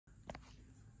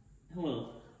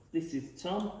This is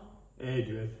Tom.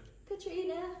 Adrian.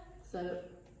 Katrina. So,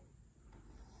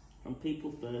 From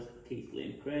People First, Keighley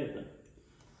and Craven.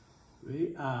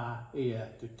 We are here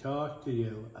to talk to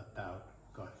you about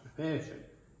constipation.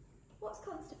 what's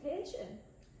constipation?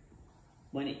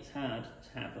 When it's hard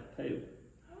to have a poo.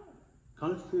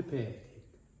 Constipated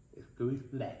is doing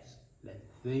less than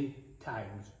 3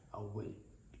 times a week.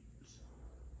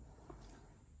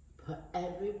 But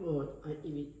everyone and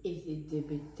even is a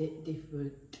bit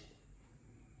different.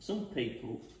 Some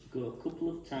people go a couple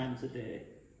of times a day,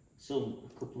 some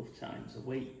a couple of times a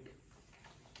week.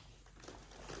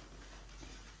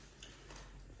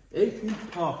 It's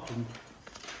important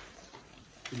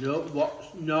to know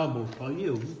what's normal for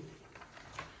you.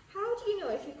 How do you know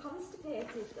if you're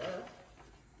constipated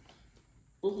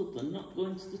though? Other than not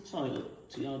going to the toilet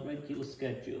to your regular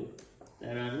schedule,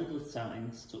 there are other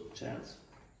signs such as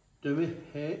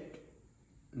Stomach ache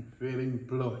and feeling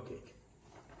bloated.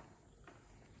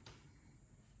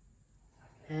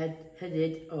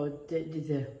 Headache or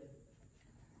dizzy.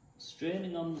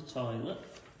 straining on the toilet,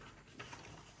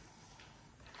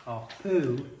 Our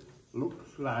poo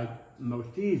looks like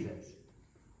Maltesers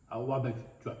or rabbit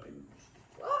droppings.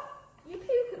 What? Your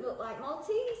poo can look like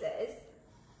Maltesers?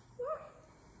 What?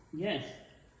 yes,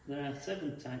 there are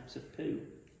 7 types of poo.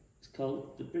 It's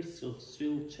called the Bristol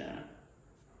stool chart.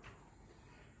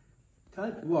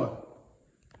 Type 1.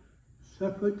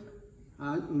 Separate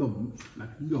and lumps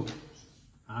like nuts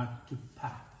hard to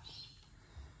pass.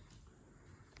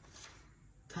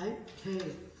 Type 2,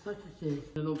 sausages,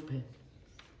 lumpy.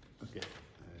 Okay.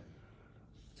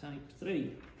 Type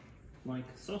 3, like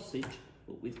a sausage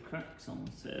but with cracks on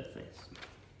the surface.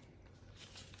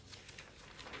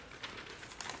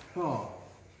 4.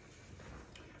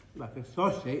 Like a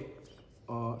sausage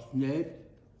or snake,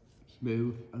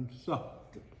 smooth and soft.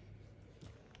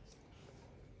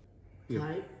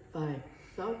 Type 5,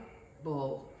 soft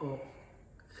balls or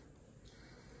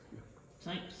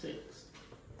Type 6,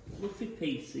 fluffy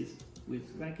pieces with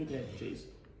ragged edges,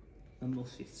 a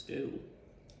mushy stool.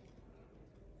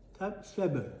 Type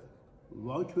 7.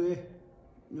 Watery,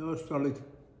 no solid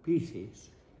pieces,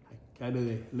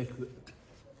 entirely liquid.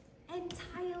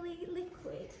 Entirely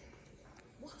liquid?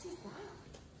 What is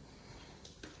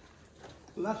that?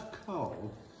 Last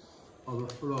call on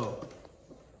the floor.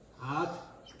 Hard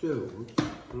stools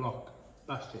block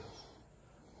passage.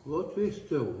 Watery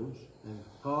stools and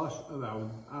pass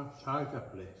around outside the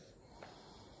place.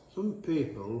 Some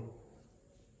people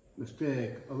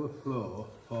mistake overflow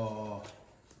for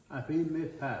having the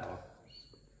paddle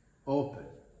open,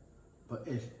 but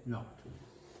it's not.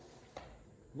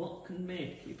 What can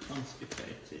make you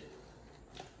constipated?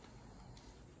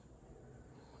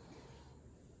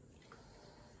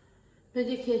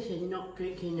 medication, not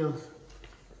drinking enough.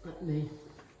 Like me.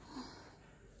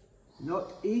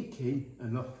 Not eating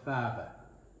enough fibre.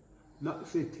 Not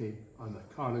sitting on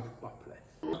the toilet properly.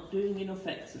 Not doing enough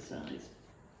exercise.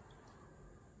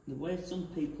 The way some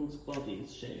people's body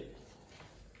is shaped.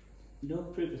 No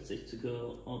privacy to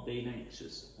go or being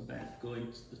anxious about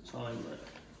going to the toilet.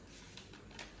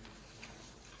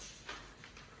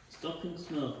 Stopping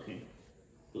smoking,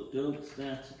 but don't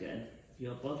start again.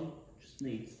 Your body just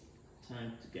needs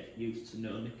time to get used to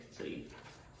no nicotine.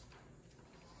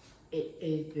 It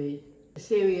is very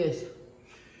serious.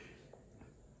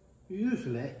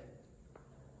 Usually,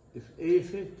 it's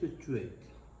easy to treat,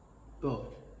 but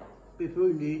people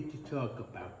need to talk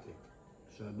about it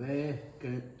so they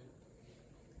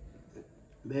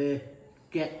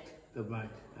get the right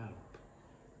help.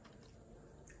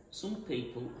 Some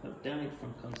people have died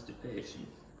from constipation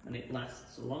and it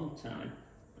lasts a long time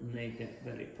and they get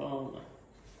very poorly.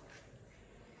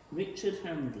 Richard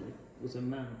Handley was a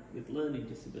man with learning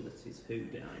disabilities who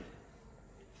died.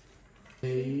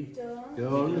 We Don't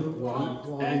don't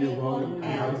want anyone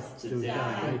else to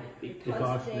die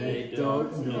because they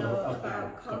don't know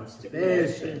about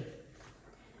constipation.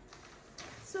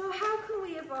 So how can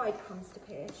we avoid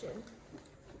constipation?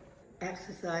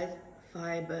 Exercise,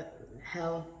 fibre,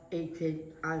 health, eating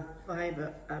and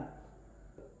fibre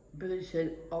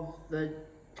abolition of the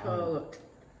toilet.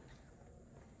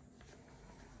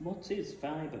 What is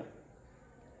fibre?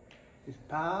 It's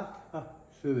part of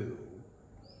cereal,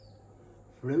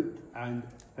 fruit and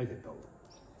vegetables,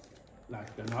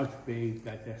 like they're not being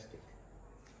digested.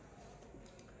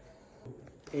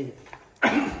 It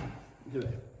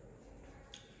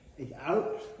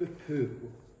helps the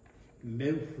poo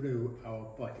move through our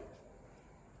bodies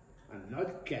and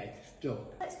not get stuck.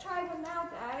 Let's try one now,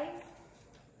 guys.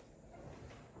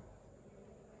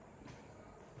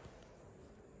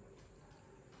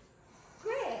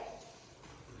 Great.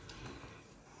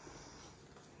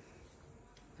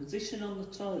 Position on the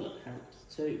toilet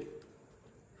helps too.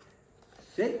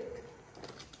 Sit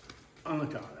on the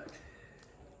toilet.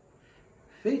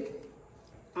 Feet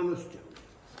on the stool.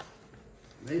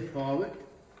 Lay forward.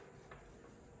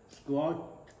 Squat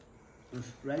and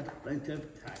spread length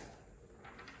of time.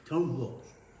 Tongue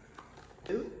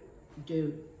close.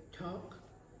 Do talk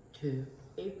to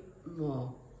it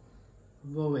more.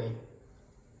 Worry.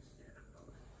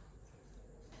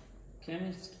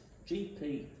 Chemist,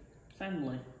 GP,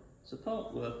 family,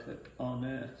 support worker or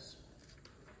nurse.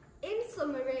 In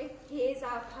summary, here's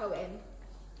our poem.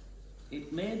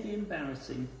 It may be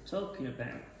embarrassing talking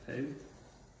about poo.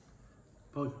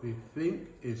 But we think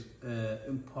it's an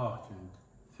important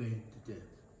thing to do.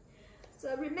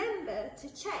 So remember to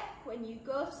check when you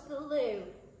go to the loo.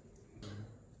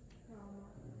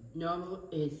 Normal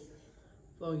is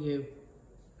for you.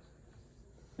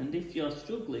 And if you're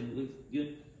struggling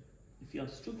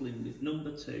with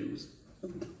number twos,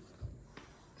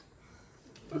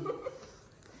 Come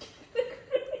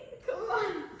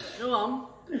on. Go on.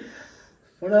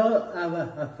 Follow our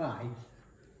advice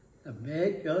and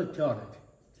make your toilet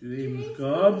dreams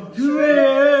come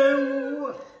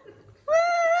true.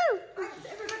 Thanks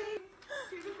everybody.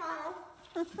 Here's a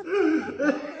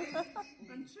file.